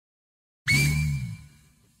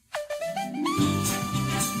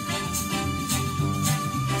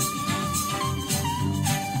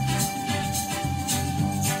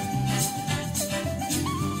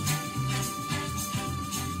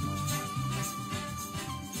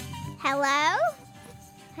Hello?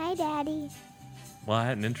 Hi, Daddy. Well, I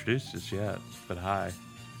hadn't introduced us yet, but hi.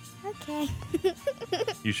 Okay.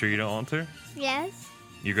 You sure you don't want to? Yes.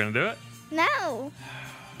 You're going to do it? No.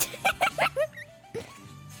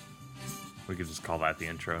 We could just call that the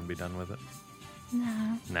intro and be done with it.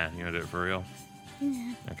 No. Nah, you want to do it for real?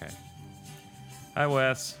 No. Okay. Hi,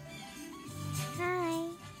 Wes. Hi.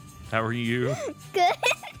 How are you? Good.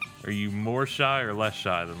 Are you more shy or less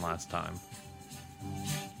shy than last time?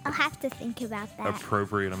 I'll have to think about that.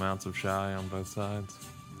 Appropriate amounts of shy on both sides?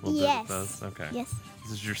 A little Yes. bit of both? Okay. Yes.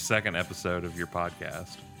 This is your second episode of your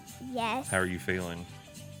podcast. Yes. How are you feeling?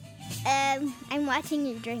 I'm watching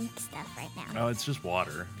you drink stuff right now. Oh, it's just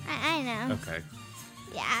water. I know. Okay.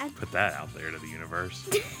 Yeah. Put that out there to the universe.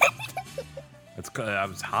 I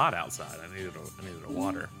was hot outside. I needed a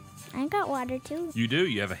water. I got water too. You do?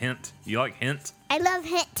 You have a hint? You like hint? I love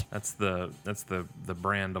hint. That's the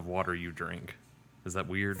brand of water you drink. Is that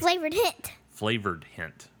weird? Flavored hint. Flavored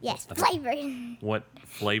hint. Yes, flavored. What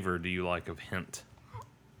flavor do you like of hint?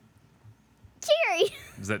 Cherry.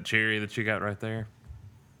 Is that cherry that you got right there?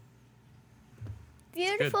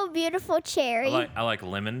 Beautiful, beautiful cherry. I like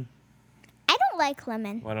lemon. I don't like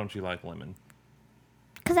lemon. Why don't you like lemon?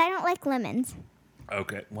 Because I don't like lemons.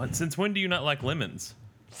 Okay. What? Since when do you not like lemons?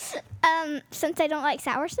 Since I don't like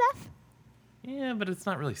sour stuff. Yeah, but it's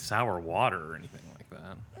not really sour water or anything like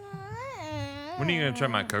that. When are you going to try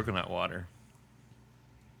my coconut water?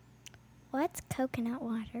 What's coconut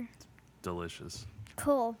water? Delicious.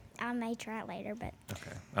 Cool. I may try it later, but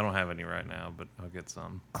Okay. I don't have any right now, but I'll get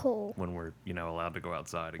some cool. when we're, allowed to go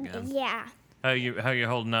outside again. Yeah. How you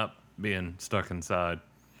holding up being stuck inside?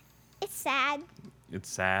 It's sad. It's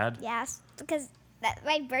sad? Yes, because that's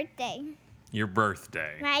my birthday. Your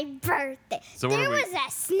birthday. My birthday. So what there are we- was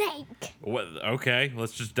a snake. What? Okay,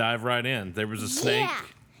 let's just dive right in. There was a snake.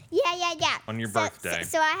 Yeah. On your So- birthday.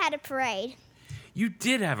 So I had a parade. You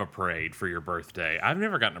did have a parade for your birthday. I've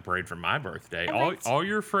never gotten a parade for my birthday. I went- All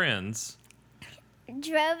your friends.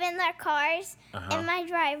 Drove in their cars in my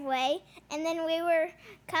driveway, and then we were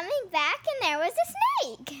coming back, and there was a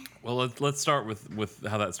snake. Well, let's start with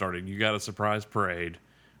how that started. You got a surprise parade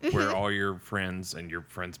where all your friends and your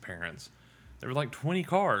friends' parents. There were like 20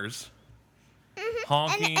 cars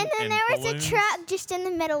honking And then there was balloons. a truck just in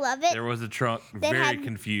the middle of it There was a truck, That very had-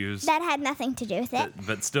 confused, that had nothing to do with it.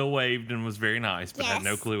 but still waved and was very nice, but had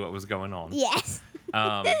no Yes. clue what was going on. Yes.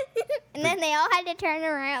 Um, And then they all had to turn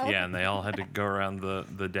around. yeah, and they all had to go around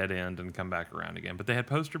the dead end and come back around again. But they had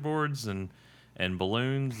poster boards and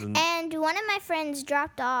balloons and And one of my friends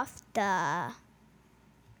dropped off the...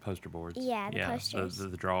 poster boards. Yeah, the posters. The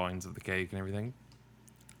drawings of the cake and everything.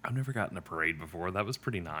 I've never gotten a parade before. That was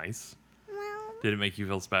pretty nice. Well, Did it make you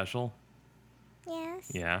feel special? yes.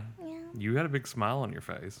 Yeah. Yeah. You had a big smile on your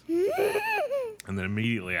face. And then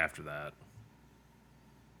immediately after that,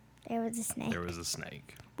 There was a snake. there was a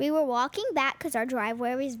snake. We were walking back because our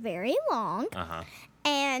driveway was very long, Uh-huh.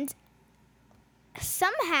 and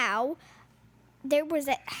somehow there was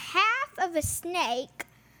a half of a snake.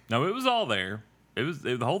 No, it was all there.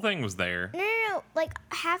 The whole thing was there. No, like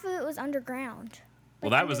half of it was underground.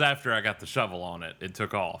 Well, that was after I got the shovel on it. It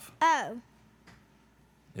took off. Oh,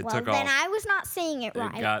 It well took then off. I was not seeing it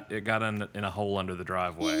right. It got in a hole under the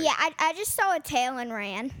driveway. Yeah, I just saw a tail and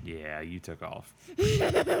ran Yeah, you took off.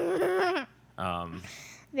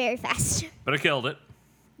 very fast. But I killed it.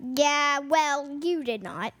 Yeah, well, you did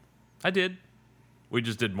not. I did. We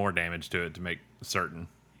just did more damage to it to make certain.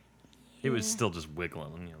 It was still just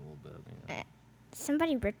wiggling a little bit.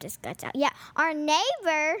 Somebody ripped his guts out. Yeah, our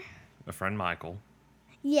neighbor. My friend Michael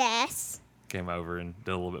Yes. came over and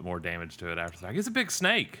did a little bit more damage to it after that. It's a big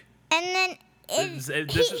snake. And then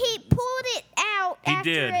he pulled it out. He after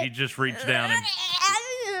did. It. He just reached down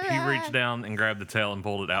and he reached down and grabbed the tail and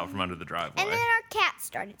pulled it out from under the driveway. And then our cat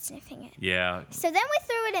started sniffing it. Yeah. So then we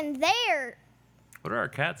threw it in there. What are our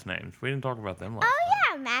cats' names? We didn't talk about them last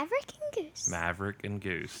Oh time. yeah, Maverick and Goose. Maverick and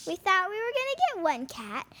Goose. We thought we were gonna get one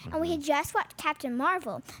cat, and we had just watched Captain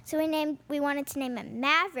Marvel, so we wanted to name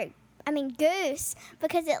it Goose,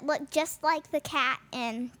 because it looked just like the cat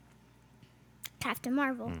in Captain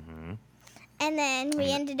Marvel. Mm-hmm. And then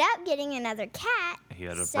we ended up getting another cat. He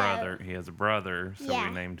had a so- brother. He has a brother, so Yeah.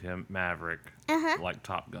 we named him Maverick, like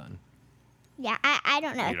Top Gun. Yeah, I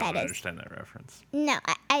don't know You what don't that is. understand that reference. No,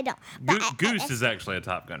 I don't. But Goose is actually a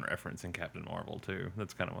Top Gun reference in Captain Marvel too.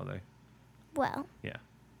 That's kind of what they. well. Yeah.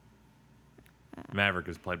 Maverick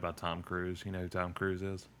is played by Tom Cruise. You know who Tom Cruise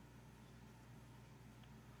is?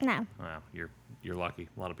 No, Well, you're lucky.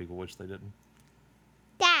 A lot of people wish they didn't.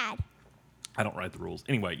 Dad. I don't write the rules.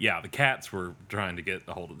 Anyway, yeah, the cats were trying to get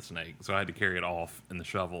a hold of the snake, so I had to carry it off in the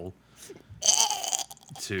shovel.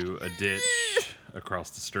 to a ditch across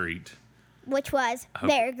the street, which was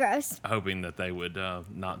very gross. hoping that they would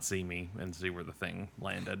not see me and see where the thing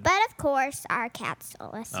landed. But of course, our cat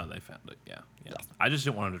stole us. Oh, they found it. Yeah. I just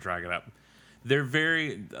didn't want them to drag it up. They're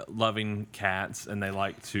very loving cats, and they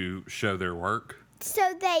like to show their work.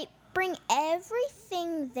 So they bring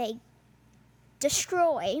everything they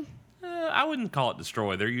destroy. I wouldn't call it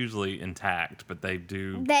destroy. They're usually intact, but they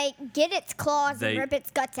do. They get its claws and rip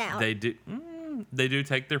its guts out. They do. They do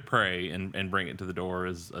take their prey and bring it to the door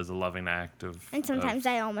as a loving act of. And sometimes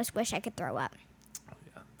I almost wish I could throw up.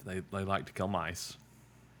 Yeah, they like to kill mice.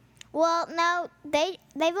 Well, no, they've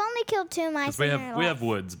only killed 2 mice. We have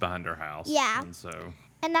woods behind our house. Yeah.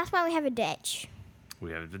 And that's why we have a ditch.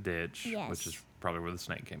 we have the ditch, Yes. which is probably where the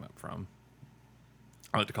snake came up from.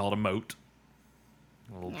 I like to call it a moat.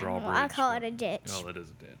 A little drawbridge. I call it a ditch. Well, it is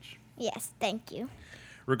a ditch. Yes, thank you.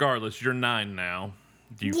 Regardless, you're 9 now.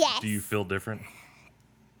 Do you feel different?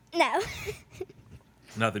 No.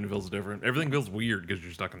 Nothing feels different. Everything feels weird because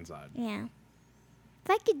you're stuck inside. Yeah. If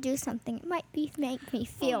I could do something, it might make me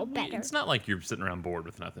feel better. It's not like you're sitting around bored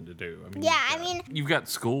with nothing to do. You've got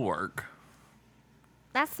schoolwork.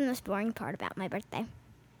 That's the most boring part about my birthday.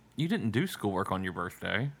 You didn't do schoolwork on your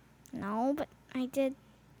birthday. No, but I did.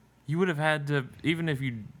 You would have had to, even if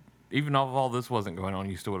all this wasn't going on,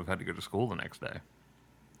 you still would have had to go to school the next day.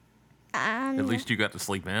 At least you got to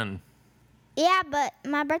sleep in. Yeah, but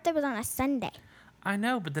my birthday was on a Sunday. I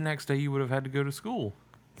know, but the next day you would have had to go to school.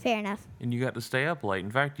 Fair enough. And you got to stay up late.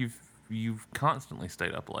 In fact, you've constantly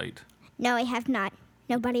stayed up late. No, I have not.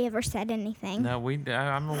 Nobody ever said anything. No,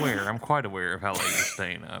 I'm aware. I'm quite aware of how late you're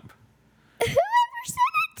staying up. Whoever said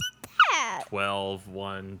I did that? 12,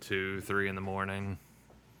 1, 2, 3 in the morning.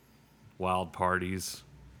 Wild parties.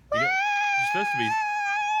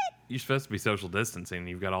 You're supposed to be social distancing.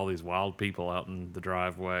 You've got all these wild people out in the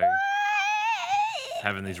driveway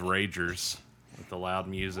having these ragers with the loud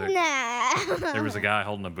music. No. There was a guy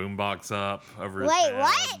holding a boombox up over his Wait, head,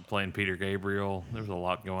 what? playing Peter Gabriel. There was a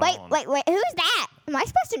lot going on. Wait. Who's that? Am I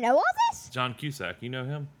supposed to know all this? John Cusack, you know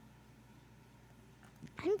him?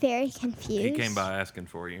 I'm very confused. He came by asking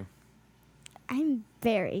for you. I'm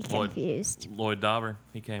very confused. Lloyd Dobber,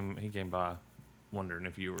 he came by wondering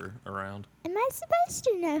if you were around. Am I supposed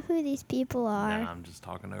to know who these people are? Nah, I'm just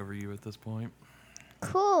talking over you at this point.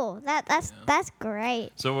 Cool. That's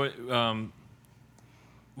great. So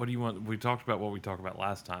what do you want? We talked about what we talked about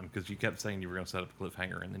last time because you kept saying you were going to set up a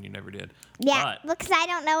cliffhanger and then you never did. Yeah, but because I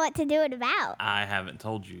don't know what to do it about. I haven't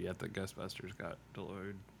told you yet that Ghostbusters got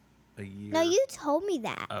delayed a year. No, you told me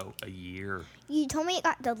that. Oh, a year. You told me it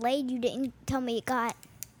got delayed. You didn't tell me it got.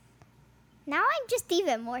 Now I'm just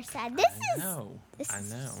even more sad. I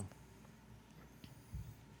know.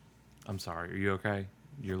 I'm sorry. Are you okay?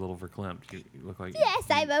 You're a little verklempt. You look like. Yes,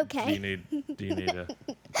 I'm okay. Do you need a paper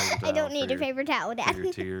towel? I don't need a paper towel, Dad. For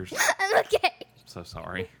your tears. I'm okay. So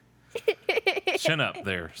sorry. Chin up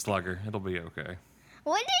there, slugger. It'll be okay.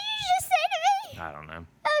 What did you just say to me? I don't know.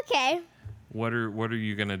 Okay. What are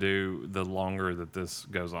you gonna do the longer that this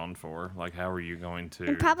goes on for? Like, how are you going to?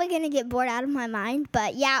 I'm probably gonna get bored out of my mind,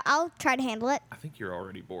 but yeah, I'll try to handle it. I think you're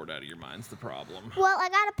already bored out of your mind's the problem. Well, I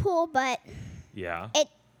got a pool, but Yeah.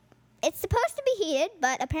 it's supposed to be heated,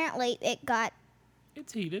 but apparently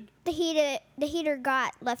It's heated. the heater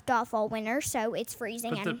got left off all winter, so it's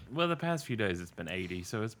freezing. But the past few days it's been 80,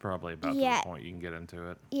 so it's probably about to the point you can get into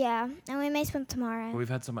it. Yeah, and we may swim tomorrow. We've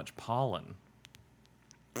had so much pollen.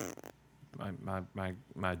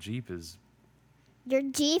 My Jeep is. Your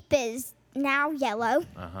Jeep is now yellow.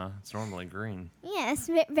 It's normally green. Yes,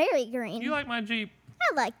 very green. You like my Jeep?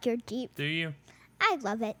 I like your Jeep. Do you? I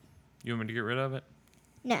love it. You want me to get rid of it?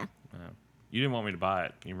 No. No. You didn't want me to buy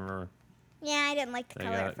it. You remember? Yeah, I didn't like the They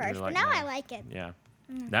color got at it. first, You're but like, now no. I like it. Yeah.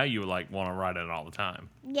 Now you want to ride it all the time.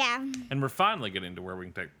 Yeah, And we're finally getting to where we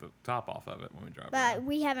can take the top off of it when we drive but around.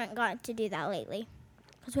 we haven't gotten to do that lately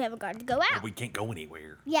because we haven't gotten to go out. But we can't go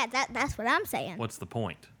anywhere. Yeah, that's what I'm saying. What's the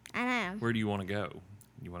point? I know. Where do you want to go?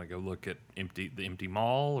 You want to go look at the empty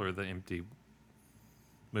mall or the empty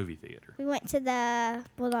movie theater? We went to the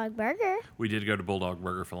Bulldog Burger. We did go to Bulldog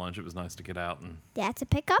Burger for lunch. It was nice to get out and Yeah, to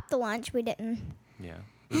pick up the lunch. We didn't. yeah.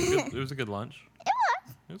 It was a good lunch. It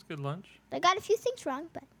was. It was a good lunch. They got a few things wrong,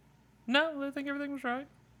 but No, I think everything was right.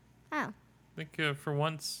 oh. I think for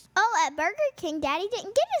once. Oh, at Burger King, Daddy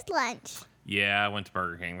didn't get his lunch. Yeah, I went to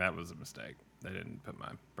Burger King. That was a mistake. They didn't put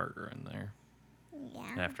my burger in there.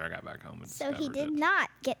 Yeah. After I got back home, and So he discovered did it. not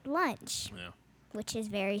get lunch, Yeah, which is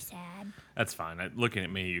very sad. that's fine. Looking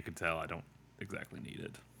at me, you could tell I don't exactly need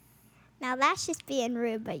it. Now that's just being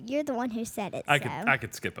rude, but you're the one who said it. I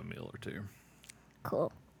could skip a meal or two.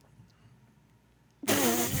 Cool.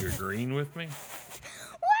 You're agreeing with me?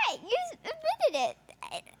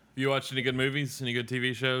 You watched any good movies? Any good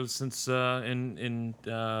TV shows since in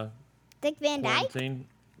Dick Van Dyke, quarantine?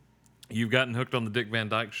 You've gotten hooked on the Dick Van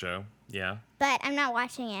Dyke Show. Yeah. but I'm not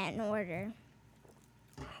watching it in order.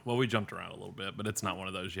 Well, we jumped around a little bit, but it's not one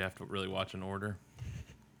of those you have to really watch in order.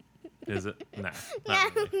 Is it? Nah,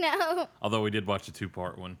 not really. No. Although we did watch a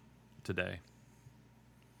 2-part one today.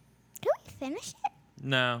 Can we finish it?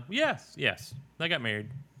 No. Yes. They got married.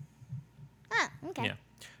 Oh, okay. Yeah.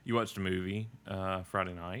 You watched a movie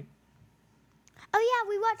Friday night. Oh yeah,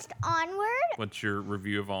 we watched Onward. What's your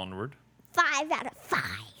review of Onward? 5 out of 5.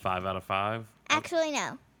 5 out of 5? Actually,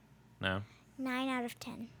 no. No? 9 out of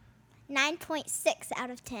 10. 9.6 out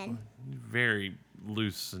of 10. Very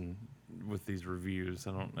loose and with these reviews.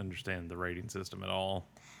 I don't understand the rating system at all.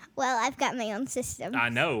 Well, I've got my own system. I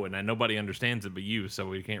know, and nobody understands it but you, so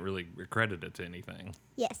we can't really credit it to anything.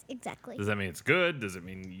 Yes, exactly. Does that mean it's good? Does it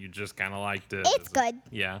mean you just kind of liked it? It's good.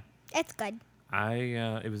 Yeah. It's good.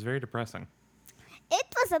 It was very depressing. It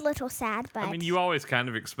was a little sad, but... I mean, you always kind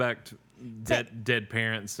of expect dead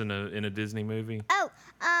parents in a Disney movie. Oh,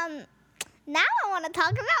 now I want to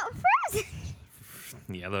talk about Frozen.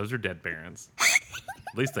 Yeah, those are dead parents.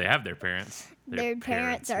 At least they have their parents. Their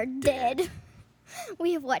parents are dead.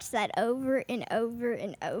 We have watched that over and over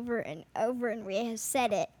and over and over, and we have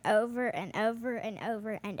said it over and over and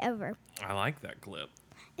over and over. I like that clip.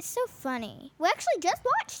 It's so funny. We actually just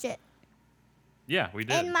watched it Yeah, we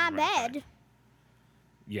did. in my Right. bed.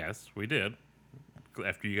 Yes, we did.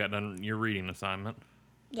 After you got done your reading assignment.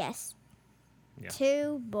 Yes. Yeah.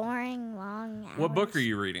 2 boring, long hours. What book are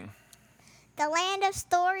you reading? The Land of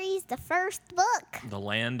Stories, the first book. The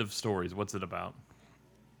Land of Stories. What's it about?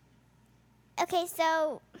 Okay,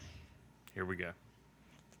 so, Here we go.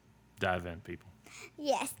 Dive in, people.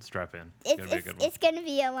 yes. Strap in. It's going to be a good one. It's going to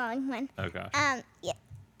be a long one. Oh, gosh. Yeah.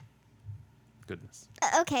 Goodness.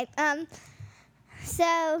 Okay,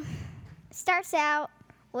 so, starts out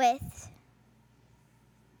with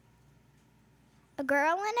a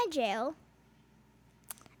girl in a jail,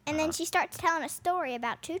 and then she starts telling a story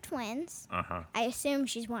about 2 twins. Uh-huh. I assume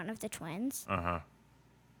she's one of the twins. Uh-huh.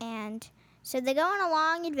 And so they go on a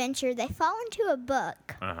long adventure. They fall into a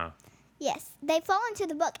book. Uh-huh. Yes, they fall into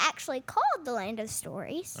the book actually called The Land of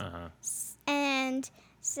Stories. Uh-huh. And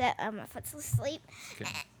so, my foot's asleep. Okay.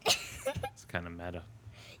 It's kind of meta.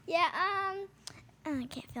 Yeah, I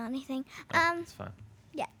can't feel anything. It's fine.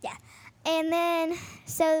 Yeah. And then,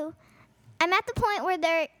 so I'm at the point where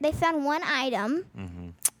they found one item,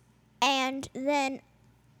 and then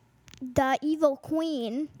the evil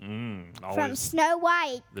queen from Always, Snow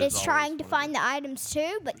White There's is trying always to one of find the items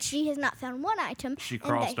too, but she has not found one item. she and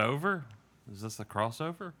crossed over? Is this a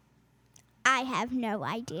crossover? I have no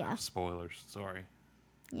idea. Spoilers. Sorry.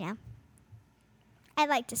 Yeah. I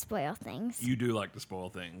like to spoil things. You do like to spoil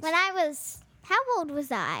things. When I was, how old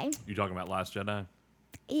was I? You talking about Last Jedi?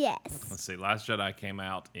 Yes. Let's see. Last Jedi came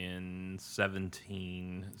out in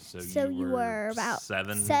 17. So you were about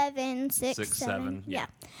 7. 6, Six, 7. seven, yeah.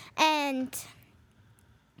 And,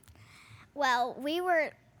 well,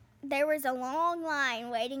 there was a long line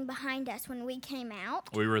waiting behind us when we came out.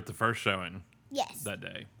 We were at the first showing Yes. that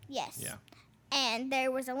day. Yes. Yeah. And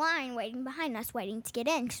there was a line waiting behind us waiting to get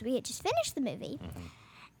in because we had just finished the movie.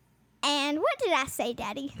 And what did I say,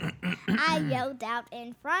 Daddy? I yelled out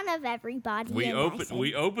in front of everybody. We and I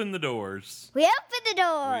said, opened the doors. We opened the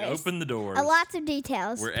doors. We opened the doors. Lots of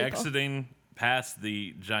details. We're people. exiting past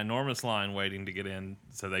the ginormous line waiting to get in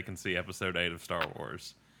so they can see episode 8 of Star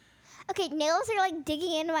Wars. Okay, nails are like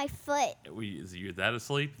digging into my foot. Is you that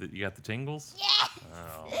asleep that you got the tingles? Yeah.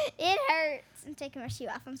 Oh. It hurts. I'm taking my shoe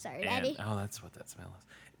off. I'm sorry, Daddy. Oh, that's what that smell is.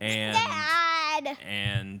 And Dad!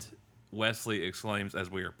 and Wesley exclaims as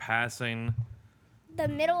we are passing The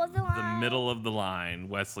middle of the line. the middle of the line,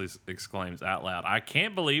 Wesley exclaims out loud, "I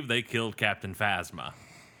can't believe they killed Captain Phasma."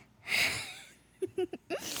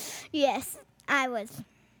 Yes, I was.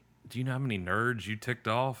 Do you know how many nerds you ticked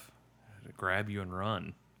off to grab you and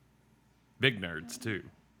run? Big nerds, too.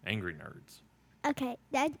 Angry nerds. Okay,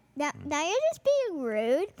 now you're just being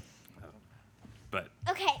rude. But,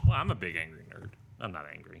 Okay, well, I'm a big angry nerd. I'm not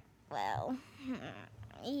angry. well,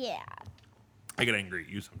 yeah, I get angry at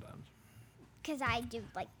you sometimes. because I do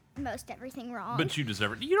like most everything wrong. But you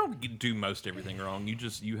deserve it. You don't do most everything wrong.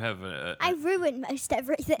 You have I ruin most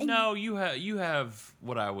everything. No, you have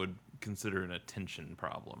what I would consider an attention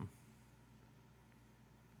problem.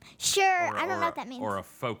 Sure, I don't know what that means. Or a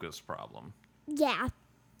focus problem. Yeah,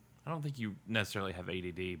 I don't think you necessarily have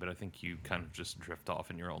ADD, but I think you kind of just drift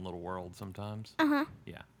off in your own little world sometimes. uh-huh.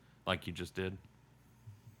 Yeah, like you just did.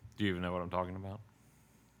 Do you even know what I'm talking about?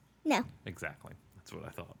 No. Exactly. That's what I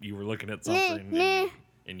thought. You were looking at Nah, something. nah.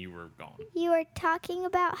 and you were gone. You were talking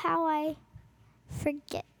about how I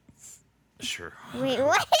forget. Sure. Wait,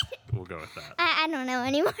 what? We'll go with that. I don't know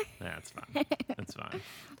anymore. That's fine. That's fine.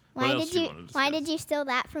 What else do you want to discuss? Why did you steal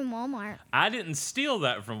that from Walmart? I didn't steal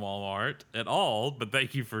that from Walmart at all, but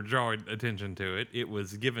thank you for drawing attention to it. It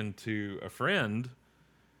was given to a friend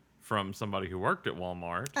from somebody who worked at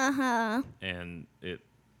Walmart. Uh-huh. And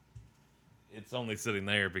it's only sitting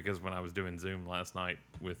there because when I was doing Zoom last night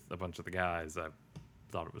with a bunch of the guys, I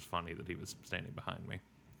thought it was funny that he was standing behind me.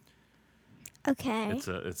 Okay. It's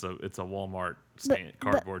a Walmart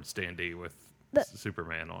cardboard standee with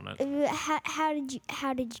Superman on it. How did you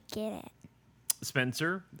get it?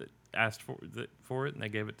 Spencer that asked for it, and they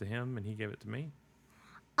gave it to him, and he gave it to me.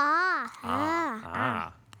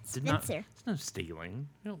 Spencer. It's no stealing.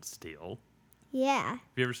 You don't steal. Yeah. Have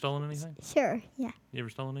you ever stolen anything? Sure. Yeah. You ever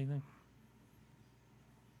stolen anything?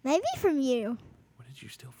 Maybe from you. What did you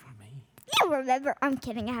steal from me? You don't remember? I'm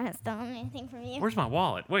kidding. I haven't stolen anything from you. Where's my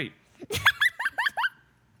wallet? Wait.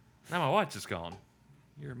 Now my watch is gone.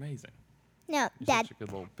 You're amazing. No, You're Dad. such a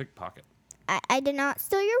good little pickpocket. I did not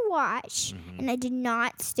steal your watch, and I did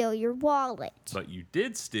not steal your wallet. But you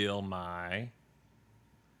did steal my...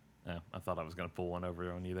 Oh, I thought I was going to pull one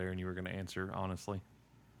over on you there, and you were going to answer honestly.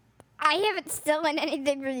 I haven't stolen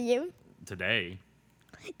anything from you. Today.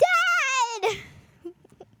 Dad!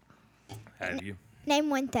 Have you? Name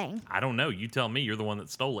one thing. I don't know. You tell me. You're the one that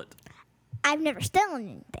stole it. I've never stolen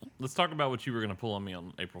anything. Let's talk about what you were going to pull on me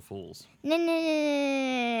on April Fool's. No.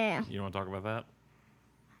 You don't want to talk about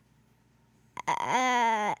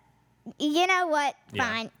that? You know what? Yeah.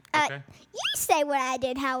 Fine. Okay. You say what I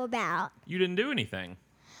did. How about? You didn't do anything.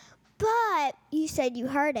 But you said you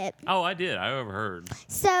heard it. Oh, I did. I overheard.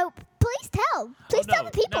 So please tell. Please tell the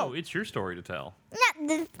people. No, it's your story to tell.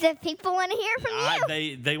 No, the people want to hear from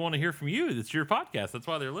you. They want to hear from you. It's your podcast. That's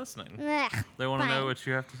why they're listening. Ugh, They want to fine. know what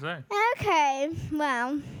you have to say. Okay.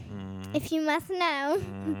 Well, if you must know,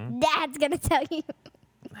 Dad's gonna tell you.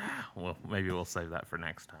 Well, maybe we'll save that for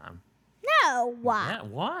next time. No. Why? Yeah,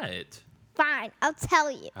 what? Fine. I'll tell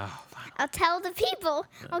you. Oh, fine. I'll tell the people.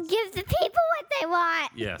 I'll give the people what they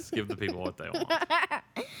want. Yes, give the people what they want.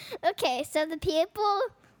 Okay, so the people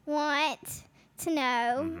want to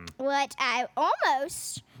know what I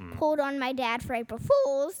almost pulled on my dad for April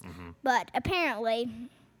Fool's, but apparently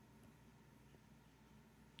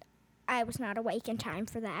I was not awake in time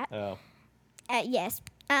for that. Oh. Yes.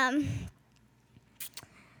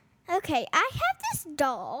 Okay, I have this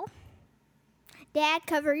doll. Dad,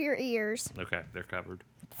 cover your ears. Okay, they're covered.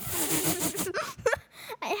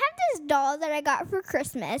 I have this doll that I got for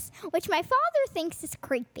Christmas, which my father thinks is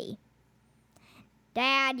creepy.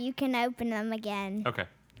 Dad, you can open them again. Okay.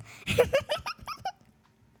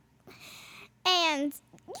 And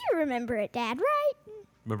you remember it, Dad, right?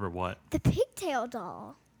 Remember what? The pigtail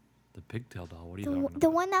doll. The pigtail doll. What are you talking about? The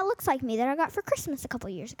one that looks like me that I got for Christmas a couple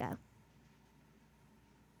years ago.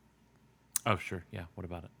 Oh, sure. Yeah. What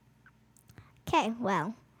about it? Okay,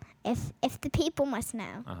 well, if the people must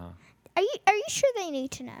know. Uh-huh. Are you sure they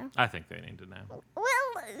need to know? I think they need to know. Well,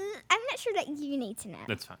 I'm not sure that you need to know.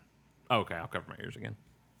 That's fine. Oh, okay, I'll cover my ears again.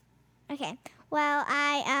 Okay. Well,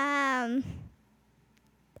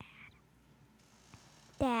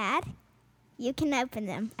 Dad, you can open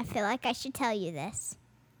them. I feel like I should tell you this.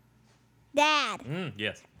 Dad,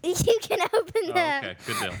 Yes. you can open Oh, them. okay,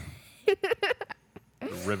 good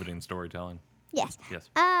deal. Riveting storytelling. Yes. Yes.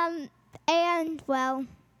 And well,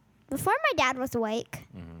 before my dad was awake,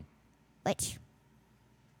 which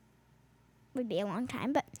would be a long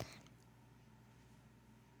time, but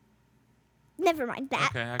never mind that.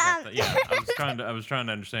 Okay, I got that. Yeah, I was trying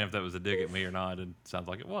to understand if that was a dig at me or not. It sounds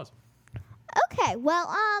like it was. Okay,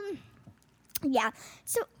 well, yeah.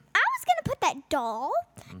 So I was gonna put that doll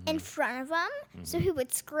in front of him so he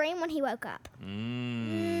would scream when he woke up.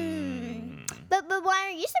 But why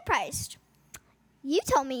are you surprised? You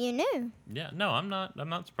told me you knew. Yeah, no, I'm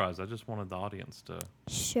not surprised. I just wanted the audience to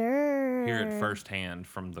Sure. hear it firsthand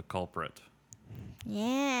from the culprit.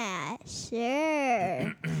 Yeah, sure.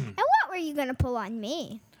 And what were you gonna pull on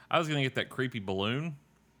me? I was gonna get that creepy balloon.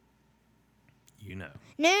 You know.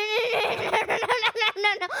 No. I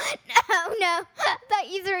thought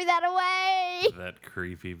you threw that away. That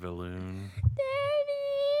creepy balloon. Daddy.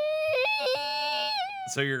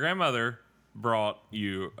 So your grandmother brought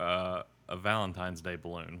you a Valentine's Day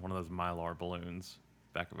balloon, one of those Mylar balloons,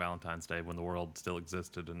 back at Valentine's Day when the world still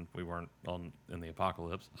existed and we weren't in the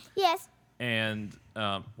apocalypse. Yes. And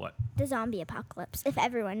what? The zombie apocalypse, if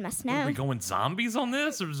everyone must Are know. we going zombies on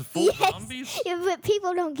this? Or is it full zombies? Yeah, but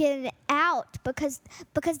people don't get out because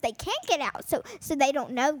they can't get out, so they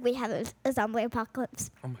don't know we have a zombie apocalypse.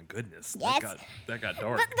 Oh my goodness. Yes. That got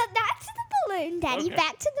dark. But back to the balloon, Daddy. Okay.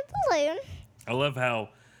 Back to the balloon. I love how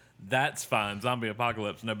that's fine. Zombie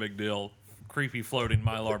apocalypse, no big deal. Creepy floating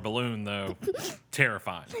Mylar balloon, though,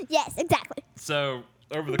 terrifying. Yes, exactly. So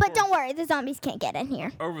over the But course, don't worry, the zombies can't get in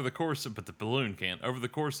here. over the course of, but the balloon can't. Over the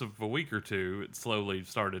course of a week or two, it slowly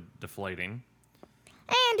started deflating.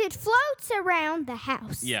 And it floats around the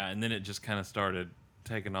house. Yeah, and then it just kind of started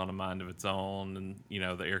taking on a mind of its own, and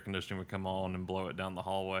the air conditioning would come on and blow it down the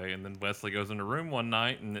hallway, and then Wesley goes in the room one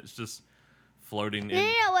night and it's just floating in.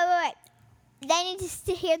 No, wait. They need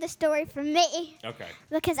to hear the story from me Okay.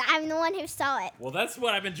 because I'm the one who saw it. Well, that's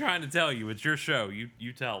what I've been trying to tell you. It's your show.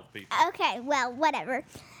 You tell people. Okay, well, whatever.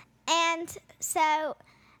 And so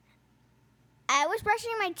I was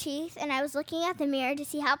brushing my teeth and I was looking at the mirror to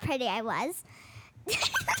see how pretty I was.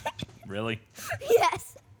 Really?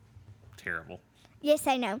 Yes. Terrible. Yes,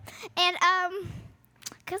 I know. And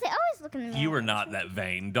because I always look in the mirror. You were not that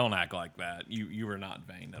vain. Don't act like that. You were not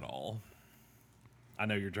vain at all. I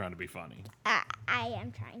know you're trying to be funny. I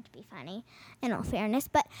am trying to be funny, in all fairness,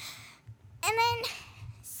 and then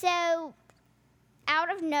so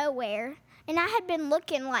out of nowhere, and I had been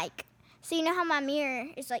looking like, so you know how my mirror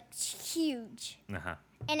is like huge, Uh-huh.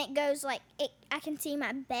 and it goes like I can see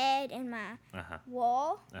my bed and my Uh-huh.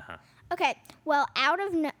 wall. Uh-huh. Okay, well,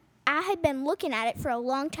 I had been looking at it for a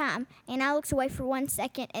long time, and I looked away for 1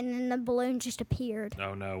 second, and then the balloon just appeared.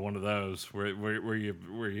 Oh no, one of those where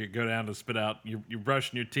you go down to spit out. You're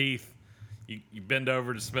brushing your teeth. You bend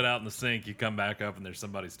over to spit out in the sink. You come back up and there's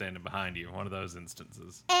somebody standing behind you. One of those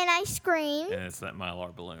instances. And I screamed, And it's that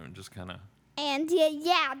Mylar balloon, just kind of. and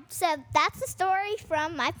yeah, so that's the story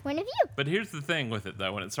from my point of view. But here's the thing with it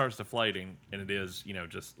though: when it starts deflating, and it is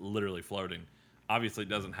just literally floating, obviously it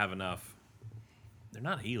doesn't have enough. They're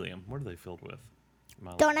not helium. What are they filled with?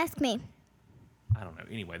 Mylar. Don't ask me. I don't know.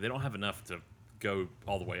 Anyway, they don't have enough to go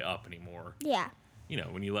all the way up anymore. Yeah.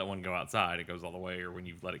 When you let one go outside, it goes all the way, or when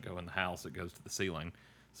you let it go in the house, it goes to the ceiling.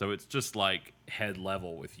 So it's just like head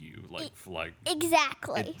level with you, like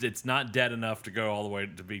Exactly. it's not dead enough to go all the way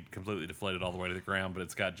to be completely deflated all the way to the ground, but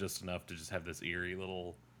it's got just enough to just have this eerie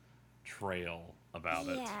little trail about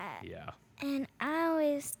it. Yeah. And I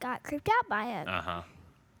always got creeped out by it. Uh-huh.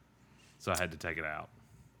 So I had to take it out.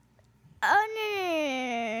 Oh,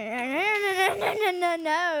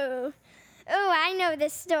 no. Oh, I know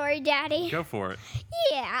this story, Daddy. Go for it.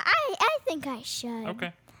 Yeah, I think I should.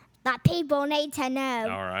 Okay. But people need to know.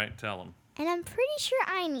 All right. Tell them. And I'm pretty sure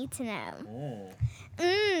I need to know.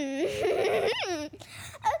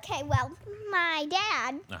 Okay, well, my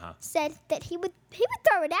dad Uh-huh. said that he would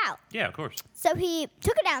throw it out. Yeah, of course. So he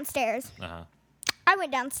took it downstairs. Uh-huh. I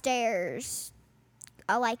went downstairs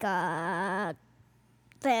the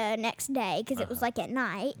next day because it was like at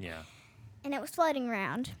night, Yeah. and it was floating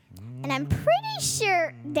around. And I'm pretty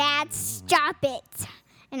sure Dad stopped it.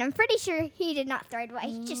 And I'm pretty sure he did not throw it away.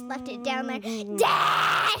 He just left it down there.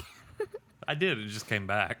 Dad! I did. It just came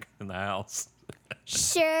back in the house.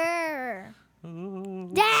 Sure.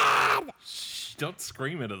 Dad! Shh, don't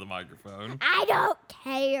scream into the microphone. I don't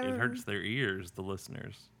care. It hurts their ears, the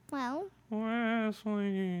listeners. Well,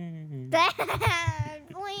 Wesley. Dad,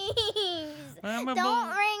 please. I'm a Don't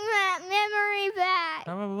bring that memory back.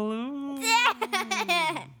 I'm a balloon.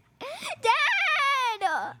 Dad!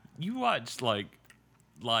 Dad! You watch like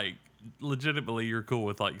legitimately you're cool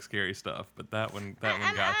with like scary stuff, but that one got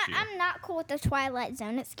you. I'm not cool with the Twilight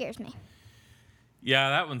Zone. It scares me. Yeah,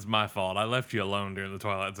 that one's my fault. I left you alone during the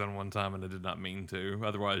Twilight Zone one time and I did not mean to.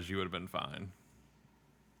 Otherwise you would have been fine.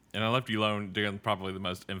 And I left you alone during probably the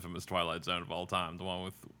most infamous Twilight Zone of all time, the one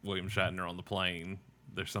with William Shatner on the plane.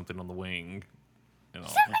 There's something on the wing. Something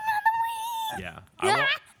on the wing! Yeah.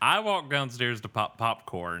 I walked downstairs to pop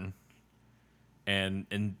popcorn, and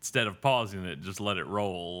instead of pausing it, just let it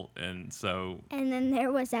roll. And so And then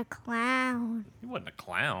there was a clown. he wasn't a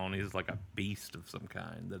clown. He was like a beast of some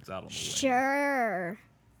kind that's out on the wing. Sure.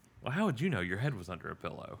 Well, how would you know your head was under a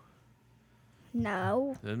pillow?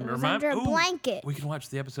 No. It Then was under a Ooh, blanket. We can watch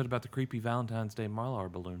the episode about the creepy Valentine's Day Mylar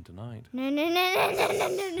balloon tonight. No.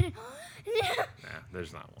 Nah,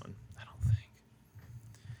 there's not one. I don't think.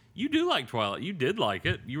 You do like Twilight. You did like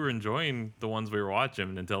it. You were enjoying the ones we were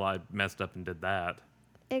watching until I messed up and did that.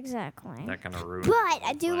 Exactly. That kind of ruined But the I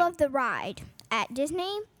whole do thing. love the ride at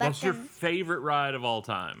Disney. But That's your then favorite ride of all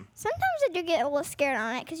time. sometimes I do get a little scared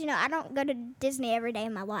on it because, I don't go to Disney every day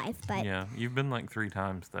in my life. But Yeah, you've been like 3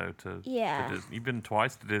 times though to Yeah. You've been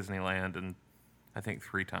twice to Disneyland and I think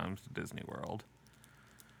 3 times to Disney World.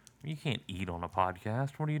 You can't eat on a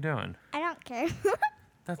podcast. What are you doing? I don't care.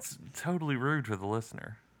 That's totally rude to the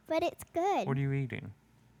listener. But it's good. What are you eating?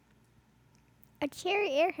 A cherry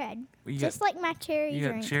airhead. Well, Just like my cherry You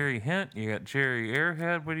drink. got cherry hint. You got cherry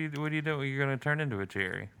airhead. What do you do? You're going to turn into a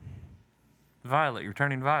cherry. Violet. You're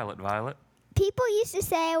turning violet, Violet. People used to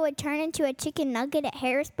say I would turn into a chicken nugget at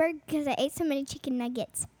Harrisburg because I ate so many chicken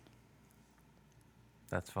nuggets.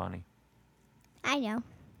 That's funny. I know.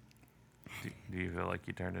 Do you feel like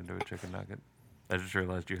you turned into a chicken nugget? I just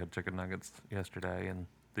realized you had chicken nuggets yesterday, and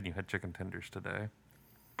then you had chicken tenders today.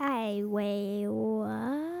 I weigh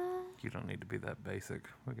what? You don't need to be that basic.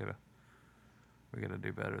 We gotta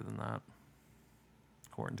do better than that.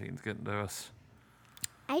 Quarantine's getting to us.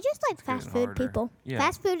 I just like fast getting food, harder. people. Yeah.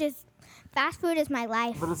 Fast food is my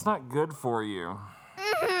life. But it's not good for you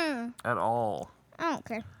at all. I don't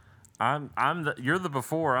care. You're the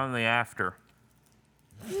before. I'm the after.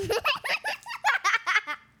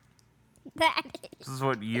 That This is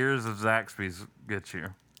what years of Zaxby's get you.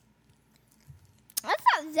 I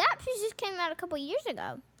thought Zappos just came out a couple years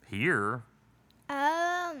ago. Here,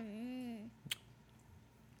 Mm.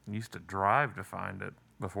 you used to drive to find it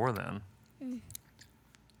before then.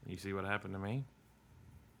 You see what happened to me?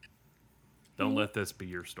 Don't let this be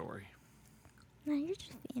your story. No, you're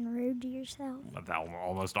just being rude to yourself.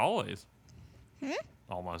 Almost always.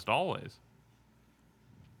 Almost always.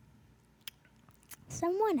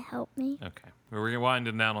 Someone help me. Okay. We're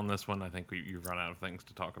winding down on this one. I think you've run out of things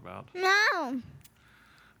to talk about. No.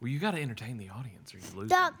 Well, you got to entertain the audience or you lose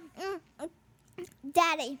Dog. them.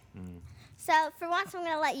 Daddy. So, for once, I'm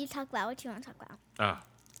going to let you talk about what you want to talk about.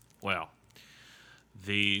 Well,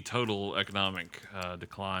 the total economic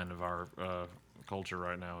decline of our culture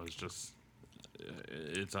right now is just,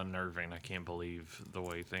 it's unnerving. I can't believe the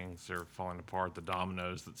way things are falling apart. The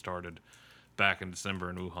dominoes that started back in December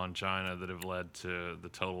in Wuhan, China, that have led to the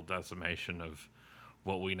total decimation of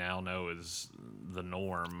what we now know is the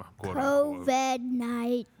norm, quote unquote.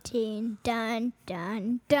 COVID-19. Dun,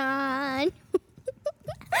 dun, dun.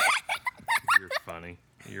 You're funny.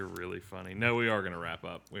 You're really funny. No, we are going to wrap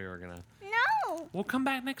up. We are going to... No. We'll come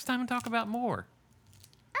back next time and talk about more.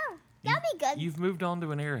 Oh, that'll be good. You've moved on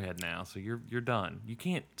to an airhead now, so you're done. You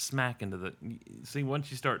can't smack into the... See, once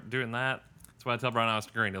you start doing that, that's why I tell Brian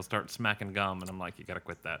Austin Green, he'll start smacking gum, and I'm like, you got to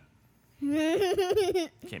quit that.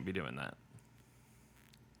 Can't be doing that.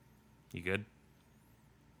 You good?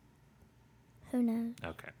 Who knows?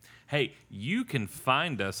 Okay. Hey, you can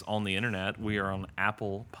find us on the internet. We are on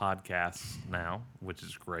Apple Podcasts now, which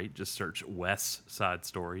is great. Just search Wes Side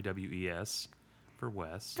Story, WES, for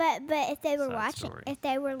Wes. But if they were Side watching, story. if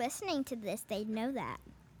they were listening to this, they'd know that.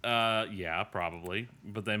 Yeah, probably.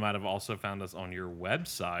 But they might have also found us on your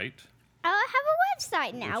website. Oh, I have a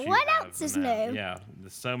website now. which you What have else is now. new? Yeah,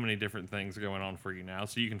 there's so many different things going on for you now.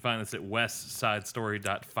 So you can find us at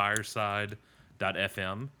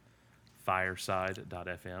westsidestory.fireside.fm.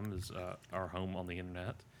 Fireside.fm is our home on the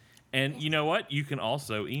internet. And you know what? You can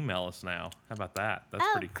also email us now. How about that? That's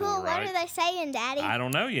Oh, pretty cool. cool, right? What are they saying, Daddy? I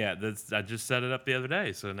don't know yet. I just set it up the other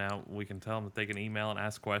day. So now we can tell them that they can email and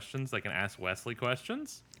ask questions. They can ask Wesley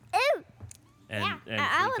questions. Ooh. And, Yeah. and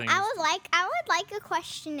I for would things- like a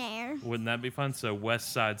questionnaire. Wouldn't that be fun? So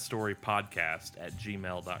West Side Story Podcast at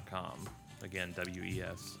gmail.com. Again,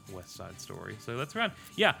 WES, West Side Story. So that's around.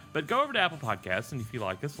 Yeah, but go over to Apple Podcasts, and if you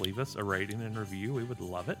like us, leave us a rating and review. We would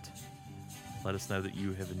love it. Let us know that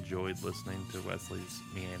you have enjoyed listening to Wesley's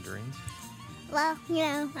meanderings. Well, you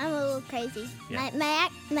know, I'm a little crazy. Yeah.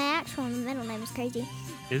 My actual middle name is Crazy.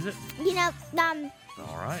 Is it? You know,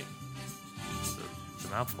 All right. It's a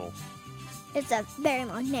mouthful. it's a very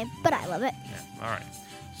long name, but I love it. Yeah, all right.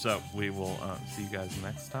 So we will see you guys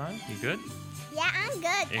next time. You good? Yeah, I'm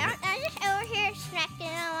good. Yeah. I'm just over here snacking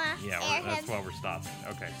on my Yeah, airhead. that's why we're stopping.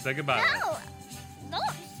 Okay, say goodbye. No,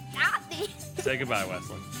 don't stop me. Say goodbye,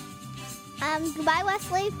 Wesley. Goodbye,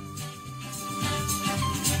 Wesley.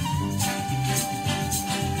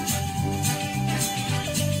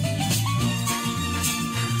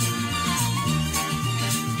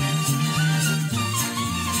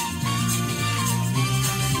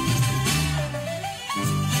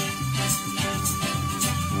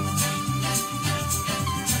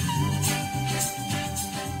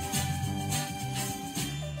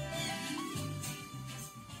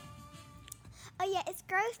 Oh yeah, it's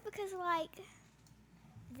gross because like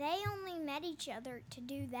they only met each other to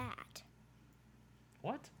do that.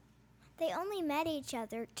 What? They only met each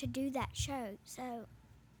other to do that show. So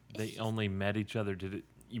They only met each other. Did it?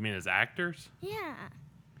 You mean as actors? yeah,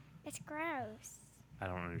 it's gross. I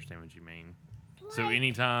don't understand what you mean. So Like-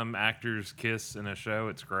 anytime actors kiss in a show,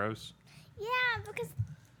 it's gross. Yeah, because.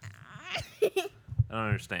 I don't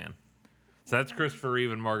understand. So that's Christopher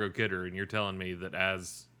Reeve and Margot Kidder, and you're telling me that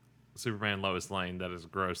as Superman Lois Lane, that is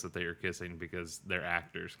gross that they are kissing because they're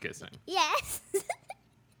actors kissing. Yes.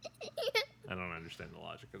 I don't understand the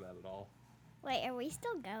logic of that at all. Wait, are we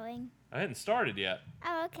still going? I hadn't started yet.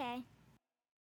 Oh, okay.